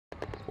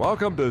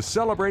Welcome to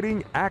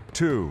Celebrating Act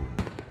Two.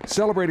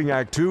 Celebrating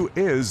Act Two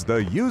is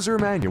the user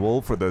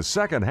manual for the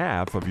second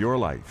half of your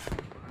life.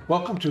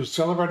 Welcome to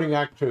Celebrating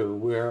Act Two,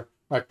 where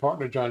my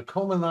partner John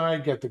Coleman and I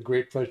get the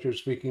great pleasure of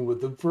speaking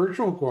with the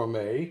virtual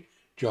gourmet,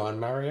 John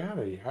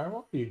Mariani. How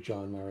are you,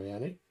 John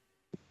Mariani?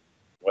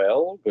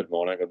 Well, good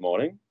morning, good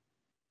morning.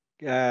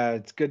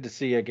 It's good to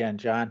see you again,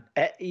 John.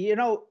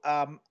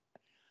 I'm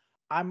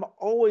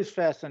always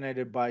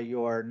fascinated by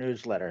your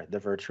newsletter, The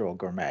Virtual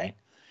Gourmet,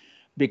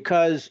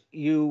 because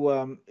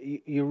you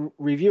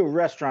review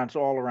restaurants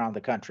all around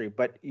the country,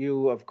 but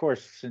you, of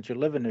course, since you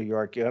live in New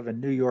York, you have a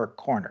New York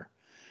corner.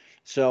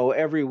 So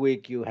every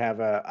week you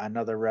have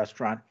another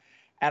restaurant.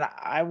 And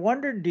I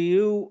wonder,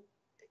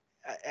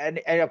 and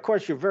of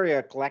course you're very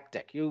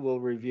eclectic. You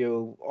will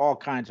review all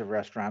kinds of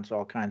restaurants,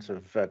 all kinds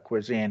of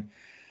cuisine.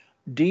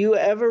 Do you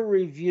ever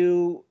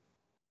review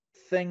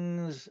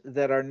things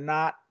that are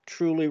not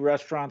truly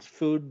restaurants,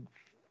 food,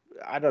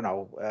 I don't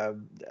know,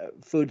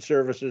 food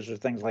services or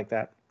things like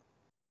that?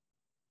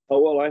 Oh,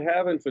 well, I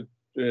haven't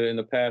in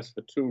the past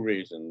for two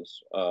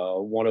reasons.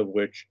 One of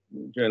which,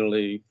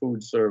 generally,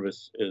 food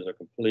service is a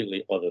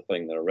completely other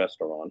thing than a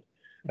restaurant.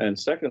 And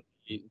secondly,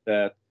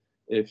 that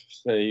if,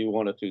 say, you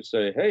wanted to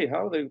say, hey,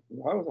 how's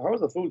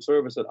the food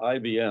service at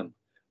IBM?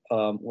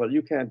 Well,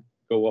 you can't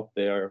go up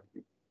there,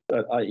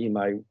 i.e.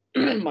 my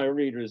my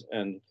readers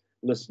and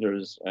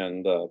listeners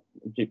and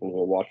people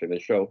who are watching the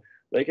show,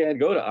 they can't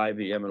go to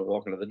IBM and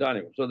walk into the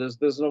dining room. So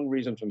there's no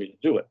reason for me to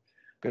do it.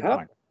 Good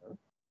point.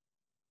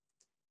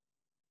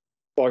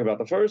 Talking about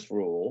the first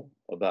rule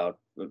about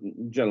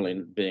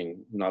generally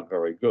being not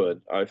very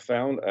good, I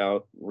found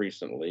out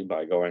recently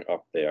by going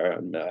up there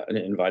and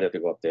invited to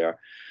go up there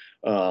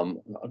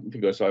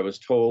because I was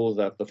told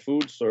that the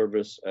food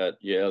service at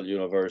Yale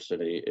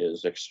University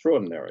is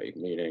extraordinary,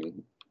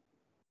 meaning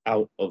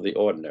out of the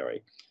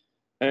ordinary.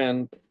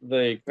 And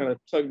they kind of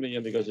tugged me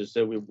in because they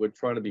said we're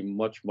trying to be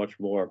much, much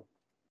more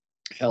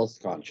health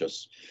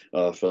conscious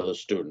for the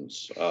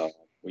students.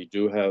 We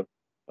do have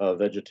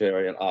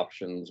vegetarian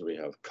options. We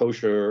have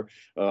kosher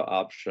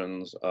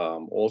options,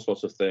 all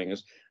sorts of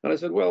things. And I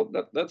said, well,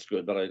 that's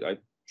good, but I'm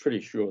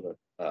pretty sure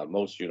that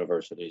most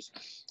universities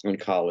and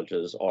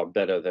colleges are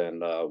better than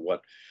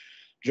what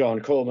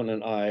John Coleman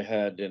and I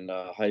had in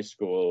high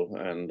school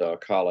and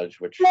college,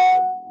 which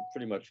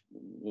pretty much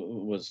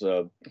was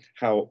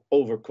how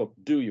overcooked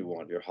do you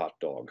want your hot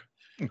dog,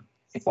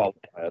 followed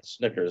by a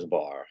Snickers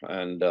bar.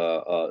 And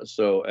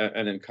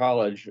and in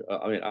college,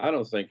 I mean, I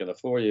don't think in the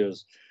 4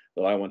 years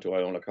that I went to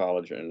Iona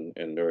College in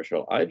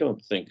Nourishville, I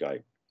don't think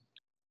I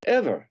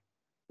ever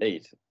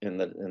ate in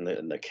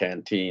the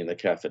canteen, the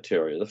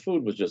cafeteria. The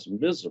food was just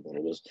miserable.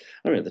 It was,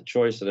 I mean, the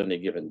choice at any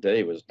given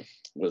day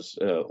was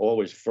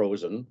always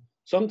frozen.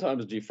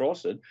 Sometimes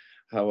defrosted,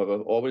 however,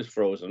 always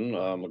frozen.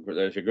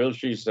 There's your grilled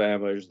cheese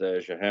sandwich,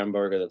 there's your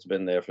hamburger that's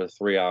been there for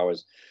 3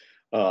 hours.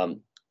 But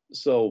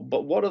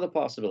what are the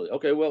possibilities?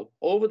 Okay, well,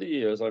 over the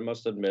years, I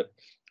must admit,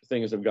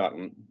 things have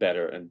gotten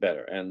better and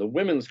better. And the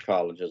women's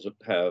colleges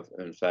have,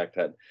 in fact,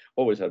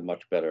 always had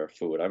much better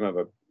food. I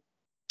remember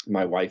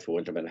my wife who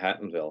went to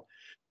Manhattanville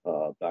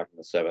back in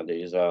the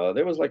 70s.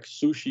 There was like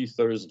Sushi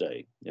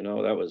Thursday, that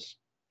was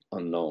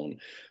unknown.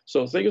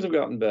 So things have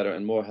gotten better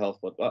and more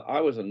healthful, but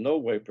I was in no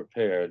way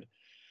prepared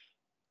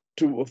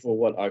for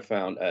what I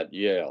found at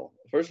Yale.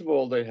 First of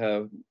all, they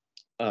have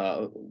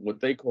what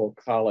they call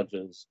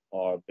colleges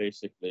are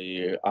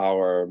basically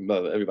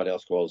everybody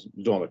else calls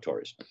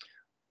dormitories.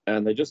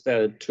 And they just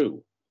added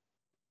 2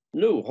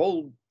 new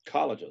whole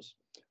colleges.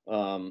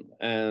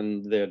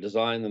 And they're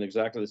designed in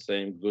exactly the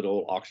same good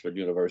old Oxford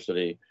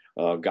University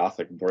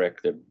Gothic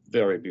brick. They're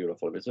very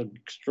beautiful. It's an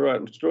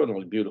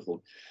extraordinarily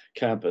beautiful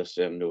campus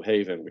in New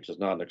Haven, which is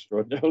not an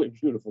extraordinarily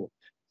beautiful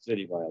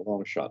city by a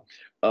long shot.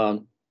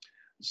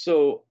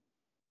 So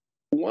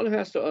one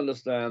has to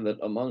understand that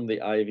among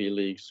the Ivy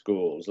League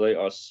schools, they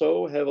are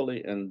so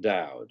heavily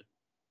endowed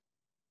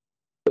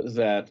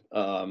that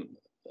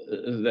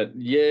that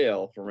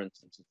Yale, for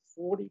instance, is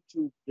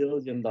 $42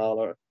 billion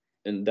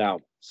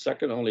endowment,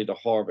 second only to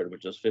Harvard,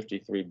 which is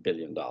 $53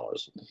 billion.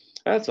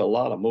 That's a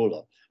lot of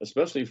moolah,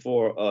 especially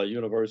for a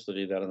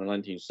university that in the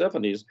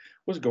 1970s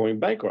was going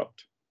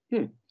bankrupt.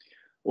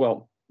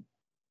 Well,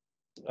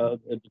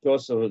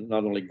 because of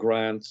not only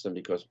grants and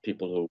because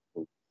people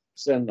who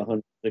send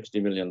 $160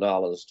 million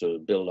to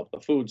build up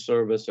the food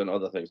service and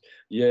other things,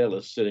 Yale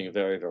is sitting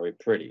very, very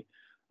pretty.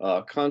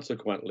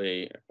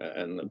 Consequently,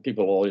 and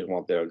people always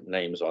want their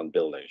names on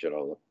buildings,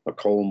 a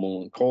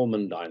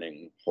Coleman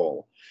Dining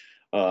Hall.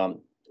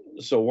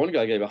 So one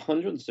guy gave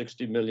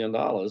 $160 million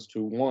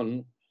to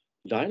one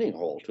dining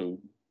hall to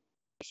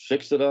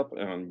fix it up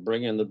and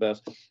bring in the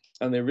best.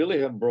 And they really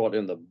have brought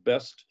in the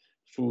best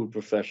food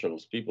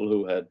professionals, people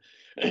who had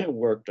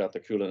worked at the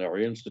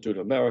Culinary Institute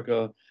of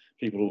America,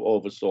 people who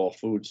oversaw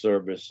food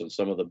service in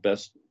some of the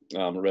best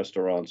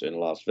restaurants in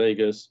Las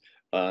Vegas.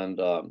 And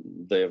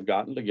they have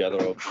gotten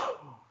together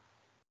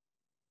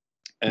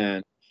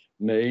and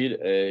made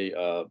a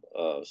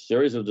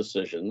series of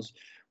decisions,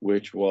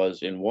 which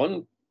was in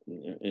one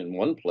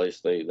place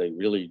they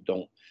really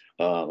don't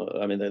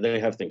I mean, they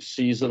have things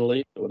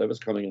seasonally, whatever's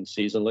coming in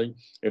seasonally.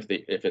 If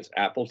it's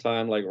apple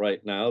time, like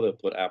right now, they'll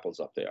put apples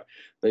up there.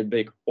 They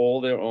bake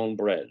all their own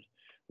bread.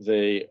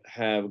 They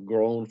have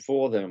grown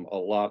for them a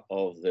lot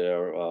of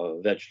their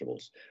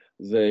vegetables.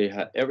 They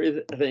have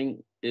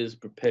everything is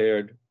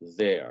prepared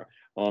there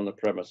on the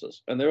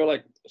premises, and there are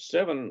like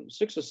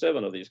 6 or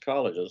 7 of these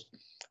colleges,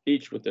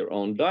 each with their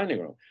own dining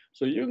room.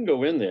 So you can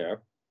go in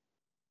there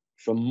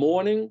from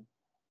morning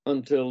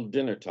until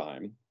dinner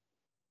time.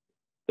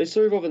 They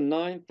serve over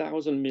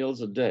 9,000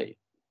 meals a day,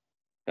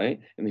 okay,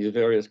 in these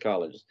various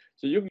colleges.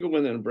 So you can go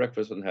in there and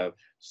breakfast and have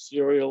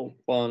cereal,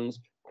 buns,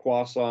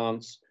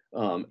 croissants,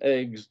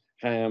 eggs,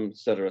 ham, et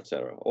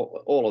cetera,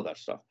 all of that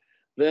stuff.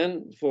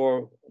 Then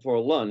for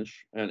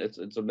lunch, and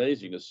it's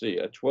amazing to see,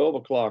 at 12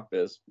 o'clock,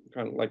 there's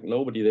kind of like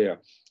nobody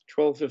there.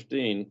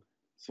 12:15,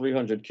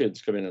 300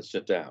 kids come in and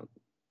sit down.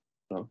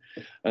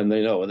 And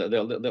they know, and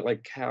they're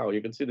like cow.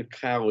 You can see the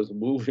cows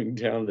moving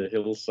down the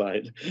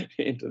hillside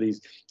into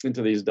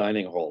these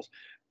dining halls,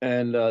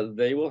 and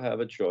they will have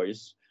a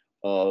choice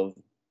of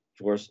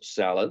course,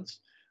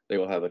 salads. They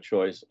will have a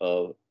choice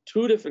of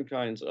 2 different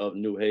kinds of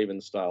New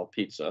Haven style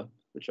pizza,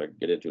 which I can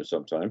get into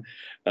sometime.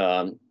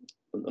 2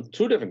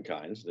 different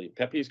kinds, the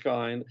Pepe's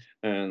kind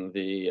and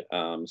the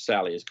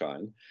Sally's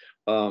kind.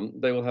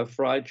 They will have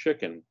fried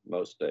chicken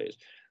most days.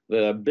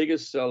 The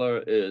biggest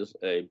seller is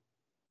a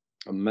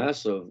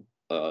massive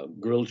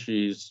grilled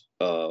cheese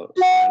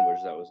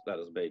sandwich that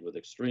is made with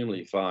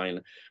extremely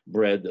fine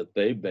bread that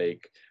they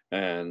bake,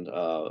 and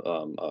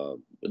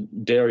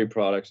dairy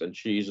products and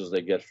cheeses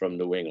they get from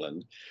New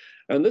England.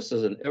 And this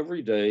is an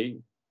everyday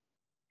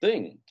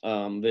thing.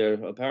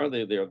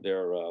 Apparently their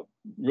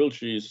grilled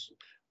cheese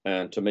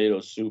and tomato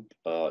soup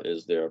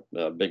is their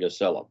biggest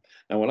seller.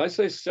 And when I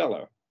say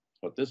seller,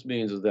 what this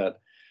means is that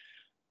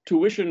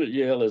tuition at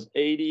Yale is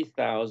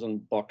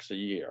 $80,000 a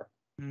year.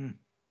 Mm.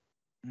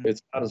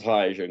 It's not as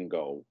high as you can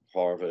go.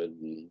 Harvard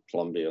and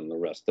Columbia and the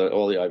rest,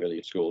 all the Ivy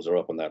League schools are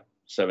up in that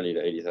 $70,000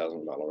 to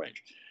 $80,000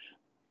 range.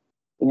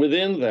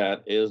 Within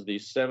that is the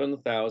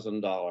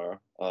 $7,000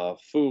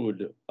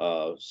 food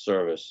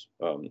service,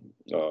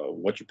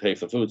 what you pay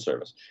for food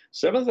service.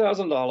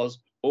 $7,000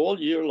 all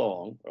year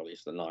long, or at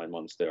least the 9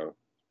 months they're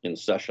in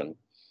session.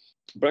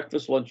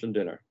 Breakfast, lunch, and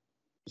dinner,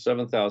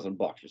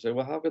 $7,000. You say,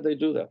 well, how could they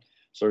do that?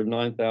 Serve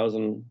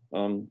 9,000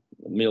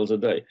 meals a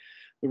day.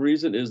 The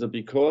reason is that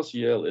because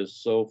Yale is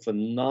so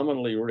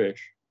phenomenally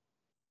rich,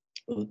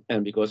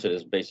 and because it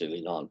is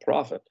basically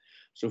nonprofit,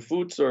 so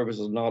food service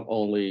is not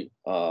only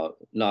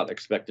not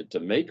expected to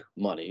make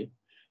money,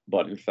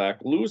 but in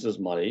fact loses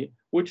money,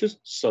 which is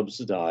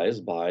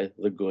subsidized by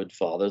the good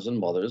fathers and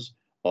mothers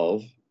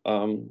of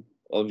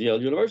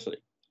Yale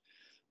University.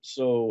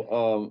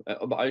 So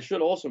I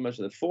should also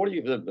mention that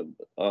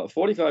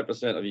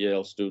 45% of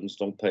Yale students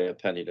don't pay a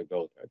penny to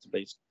go there. It's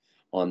based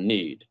on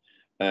need.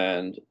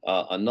 And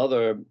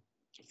another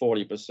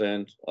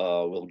 40%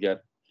 will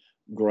get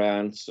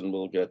grants, and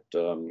will get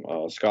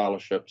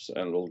scholarships,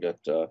 and will get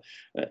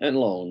and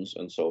loans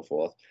and so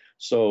forth.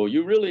 So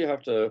you really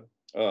have to,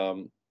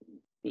 a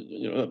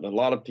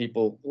lot of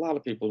people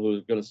who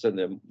are going to send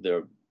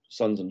their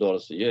sons and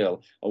daughters to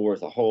Yale are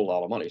worth a whole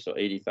lot of money. So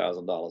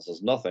 $80,000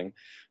 is nothing.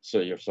 So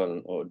your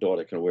son or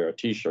daughter can wear a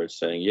T-shirt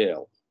saying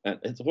Yale, and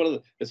it's one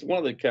of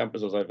the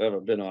campuses I've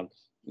ever been on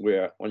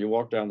where when you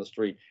walk down the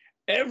street,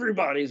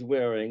 everybody's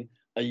wearing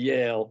a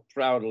Yale,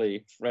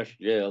 proudly fresh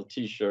Yale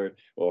T-shirt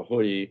or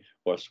hoodie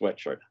or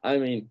sweatshirt. I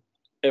mean,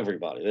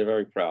 everybody. They're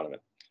very proud of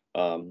it.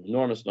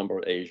 Enormous number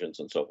of Asians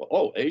and so forth.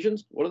 Oh,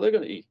 Asians? What are they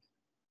going to eat?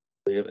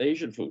 They have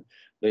Asian food.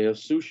 They have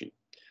sushi.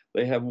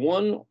 They have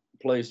one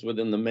place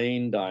within the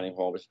main dining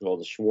hall, which is called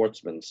the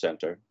Schwartzman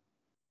Center,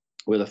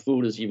 where the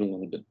food is even a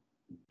little bit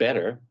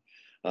better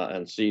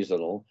and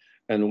seasonal.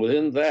 And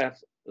within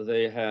that,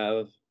 they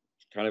have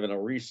kind of in a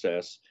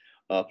recess,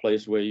 a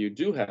place where you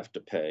do have to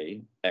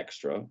pay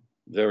extra,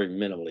 very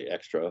minimally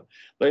extra.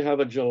 They have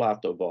a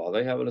gelato bar,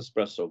 they have an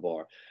espresso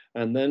bar,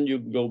 and then you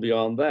go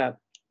beyond that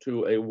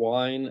to a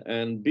wine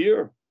and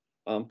beer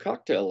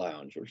cocktail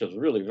lounge, which is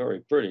really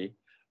very pretty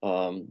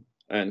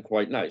and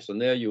quite nice.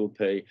 And there you will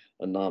pay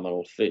a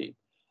nominal fee.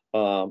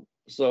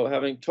 So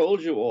having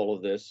told you all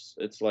of this,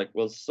 it's like,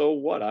 well, so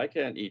what? I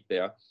can't eat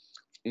there.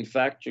 In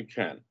fact, you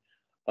can.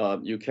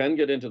 You can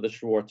get into the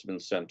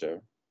Schwartzman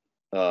Center,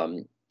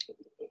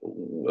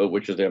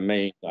 which is their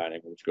main dining,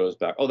 which goes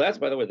back. Oh, that's,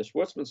 by the way, the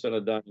Schwartzman Center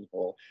dining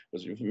hall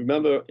was, if you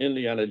remember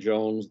Indiana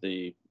Jones,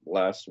 the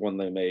last one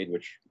they made,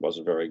 which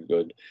wasn't very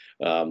good.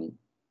 And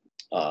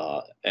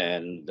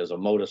there's a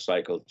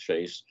motorcycle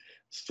chase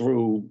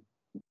through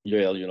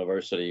Yale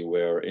University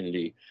where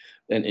Indy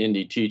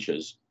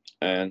teaches.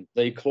 And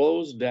they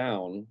closed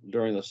down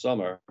during the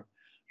summer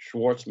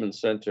Schwartzman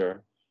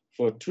Center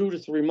for 2 to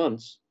 3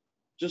 months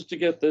just to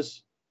get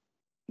this.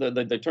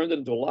 They turned it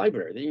into a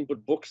library. They even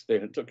put books there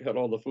and took out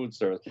all the food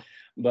service.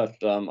 But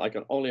I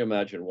can only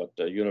imagine what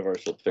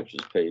Universal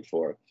Pictures paid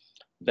for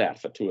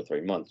that for 2 or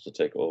 3 months to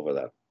take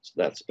over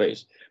that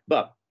space.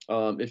 But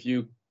if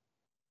you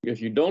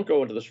if you don't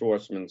go into the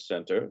Schwartzman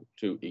Center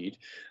to eat,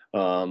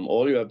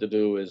 all you have to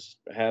do is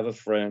have a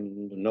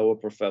friend, know a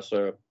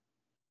professor,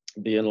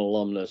 be an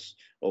alumnus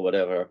or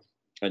whatever,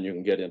 and you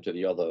can get into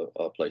the other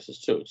places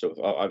too. So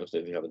obviously,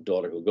 if you have a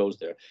daughter who goes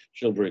there,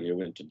 she'll bring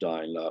you in to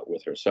dine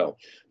with herself.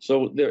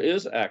 So there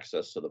is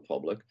access to the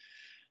public.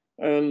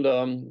 And,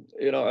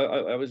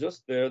 I was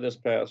just there this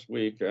past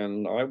week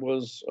and I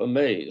was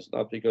amazed,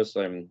 not because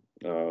I'm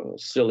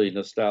silly,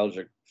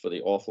 nostalgic for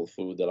the awful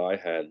food that I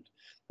had,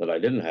 that I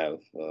didn't have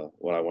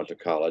when I went to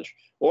college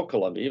or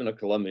Columbia. Even at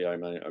Columbia, I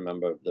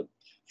remember the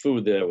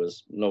food there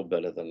was no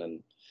better than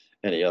in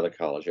any other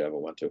college I ever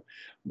went to.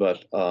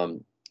 But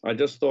I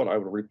just thought I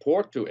would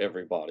report to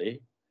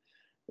everybody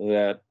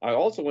that I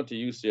also went to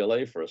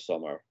UCLA for a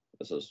summer.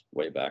 This is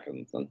way back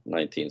in the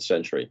 19th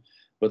century.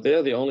 But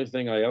there, the only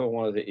thing I ever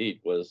wanted to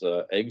eat was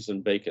eggs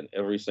and bacon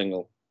every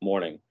single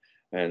morning,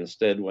 and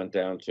instead went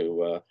down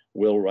to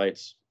Will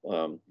Wright's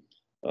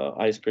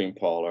ice cream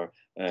parlor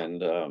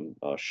and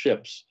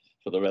Ships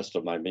for the rest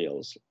of my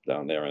meals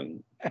down there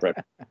in Brent.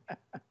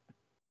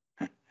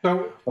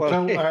 So,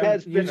 Well, it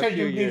has you been a said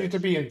few you needed years. to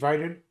be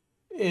invited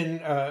in,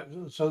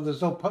 so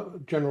there's no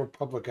general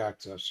public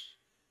access.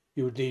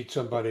 You would need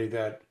somebody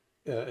that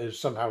is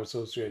somehow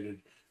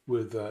associated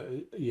with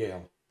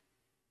Yale.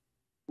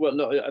 Well,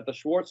 no, at the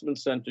Schwartzman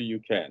Center, you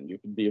can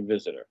be a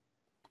visitor.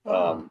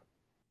 Ah,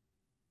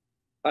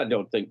 I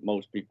don't think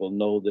most people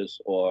know this,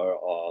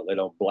 or they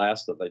don't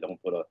blast it. They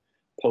don't put a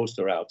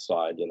poster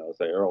outside,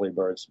 say early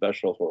bird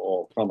special for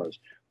all comers.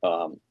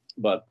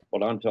 But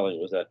what I'm telling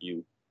you is that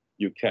you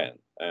can.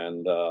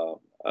 And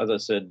as I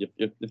said,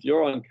 if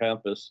you're on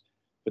campus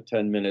for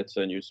 10 minutes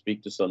and you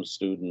speak to some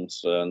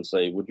students and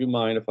say, "Would you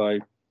mind if I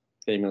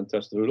came in and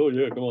tested food?" "Oh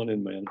yeah, come on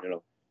in, man."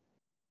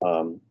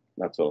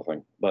 That sort of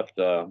thing. But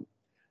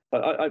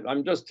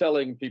I'm just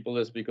telling people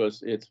this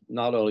because it's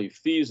not only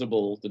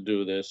feasible to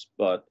do this,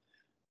 but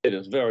it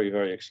is very,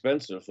 very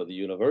expensive for the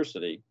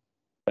university,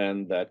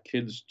 and that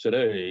kids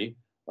today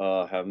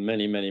have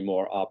many, many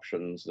more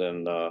options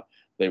than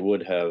they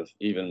would have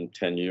even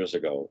 10 years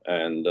ago.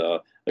 And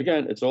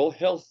again, it's all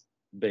health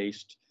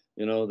based.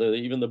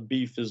 Even the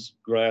beef is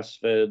grass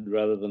fed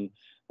rather than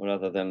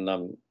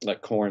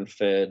like corn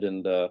fed.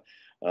 And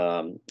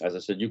as I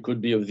said, you could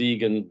be a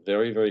vegan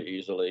very, very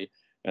easily.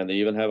 And they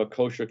even have a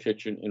kosher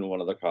kitchen in one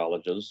of the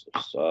colleges.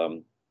 It's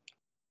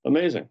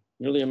amazing,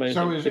 really amazing.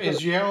 so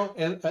is Yale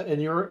in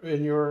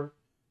your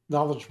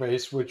knowledge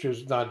base, which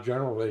is not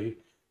generally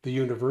the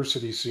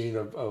university scene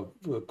of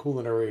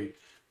culinary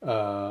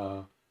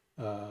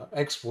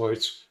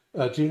exploits?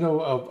 Do you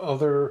know of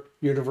other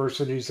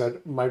universities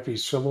that might be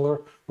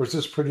similar, or is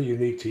this pretty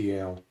unique to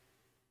Yale?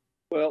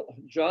 Well,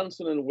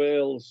 Johnson and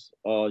Wales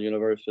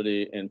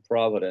University in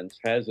Providence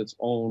has its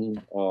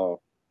own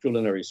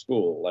culinary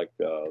school, like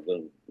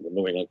the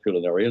New England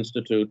Culinary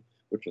Institute,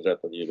 which is at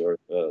the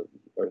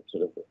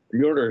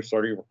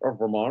University of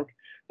Vermont.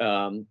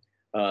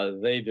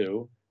 They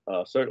do.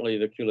 Certainly,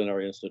 the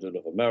Culinary Institute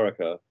of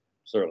America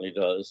certainly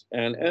does.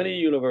 And any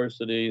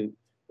university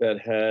that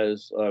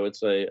has, I would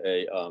say,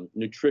 a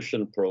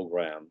nutrition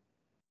program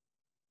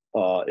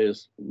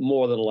is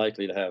more than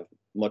likely to have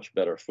much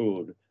better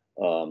food.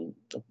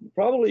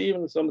 Probably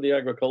even some of the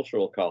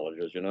agricultural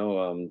colleges,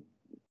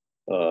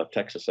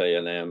 Texas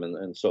A&M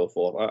and so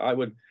forth. I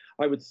would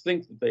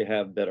think that they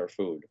have better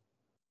food.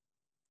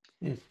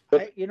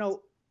 But,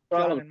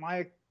 John,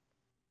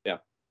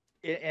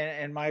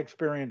 in my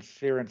experience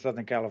here in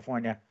Southern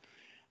California,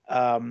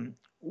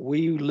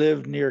 we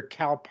lived near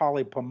Cal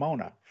Poly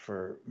Pomona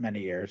for many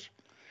years,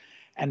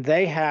 and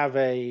they have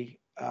a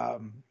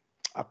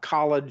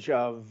college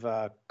of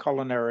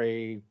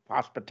culinary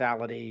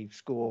hospitality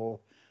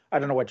school. I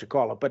don't know what you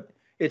call it, but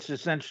it's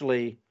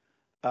essentially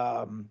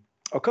a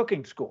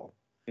cooking school.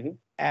 Mhm.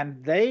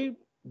 And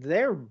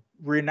they're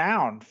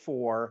renowned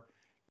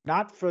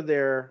not for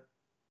their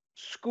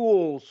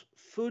school's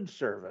food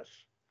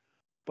service,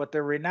 but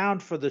they're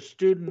renowned for the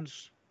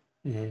students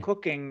Mhm.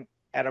 cooking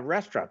at a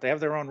restaurant. They have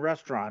their own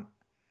restaurant,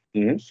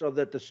 Mhm. so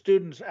that the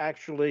students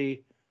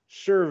actually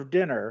serve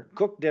dinner,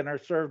 cook dinner,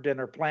 serve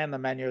dinner, plan the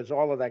menus,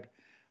 all of that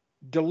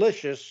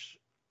delicious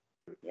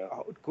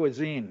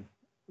cuisine,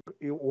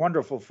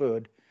 wonderful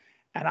food.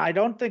 And I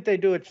don't think they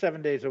do it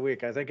 7 days a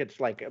week. I think it's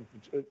like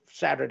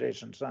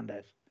Saturdays and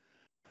Sundays.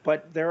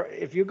 But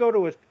if you go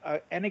to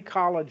any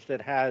college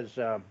that has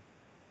a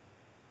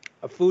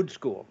food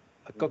school,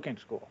 a cooking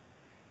school,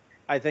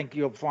 I think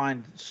you'll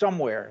find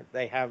somewhere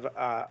they have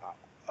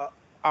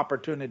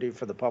opportunity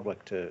for the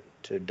public to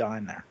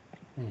dine there.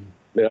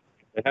 Yeah,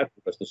 they have to,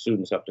 because the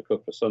students have to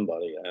cook for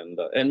somebody, and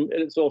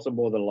it's also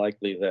more than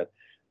likely that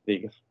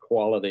the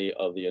quality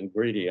of the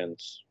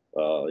ingredients,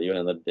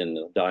 even in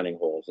the dining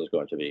halls, is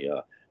going to be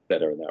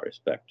better in that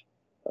respect.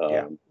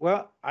 Yeah,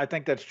 well, I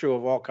think that's true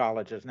of all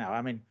colleges now.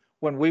 I mean,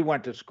 when we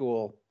went to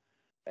school,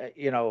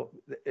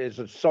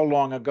 is so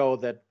long ago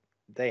that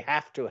they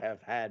have to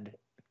have had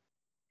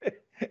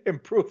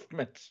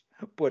improvements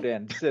put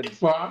in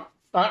since. Well,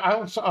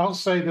 I'll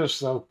say this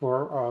though,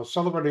 for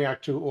Celebrating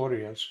Act Two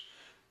audience,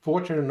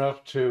 fortunate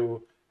enough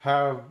to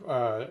have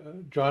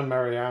John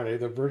Mariani,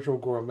 the virtual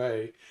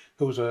gourmet,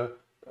 who's a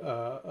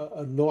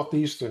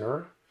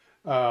Northeasterner.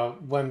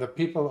 When the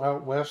people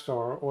out west,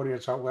 our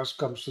audience out west,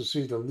 comes to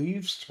see the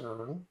leaves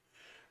turn,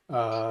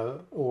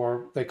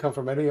 or they come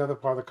from any other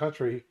part of the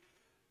country,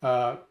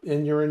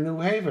 and you're in New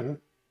Haven,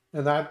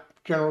 in that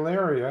general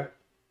area,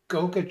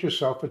 go get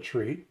yourself a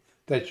treat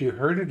that you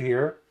heard it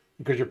here,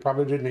 because you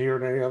probably didn't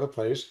hear it any other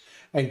place,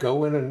 and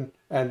go in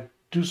and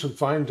do some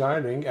fine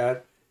dining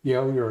at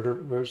Yale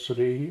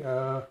University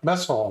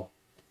mess hall.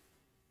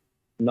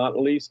 Not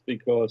least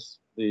because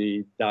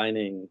the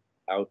dining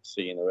out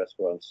scene, the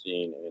restaurant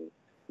scene in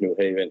New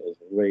Haven is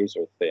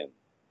razor thin.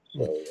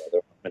 So there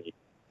are many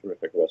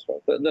terrific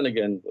restaurants. But then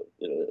again,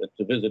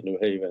 to visit New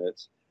Haven,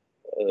 it's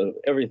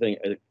everything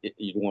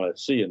you'd want to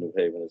see in New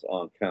Haven is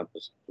on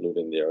campus,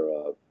 including their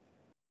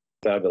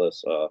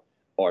fabulous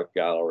art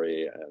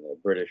gallery and the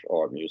British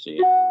Art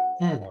Museum,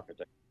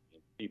 Architecture,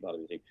 Peabody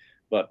Museum.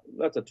 But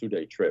that's a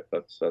 2-day trip.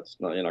 That's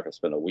not, you're not going to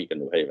spend a week in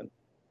New Haven.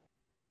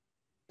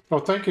 Well,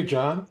 thank you,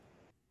 John.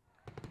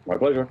 My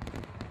pleasure.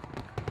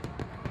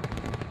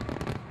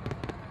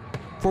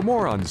 For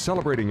more on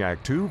Celebrating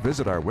Act Two,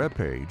 visit our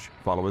webpage,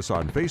 follow us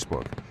on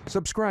Facebook,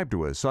 subscribe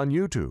to us on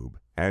YouTube,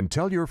 and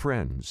tell your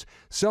friends.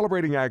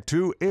 Celebrating Act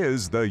Two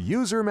is the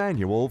user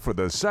manual for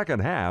the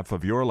second half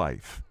of your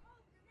life.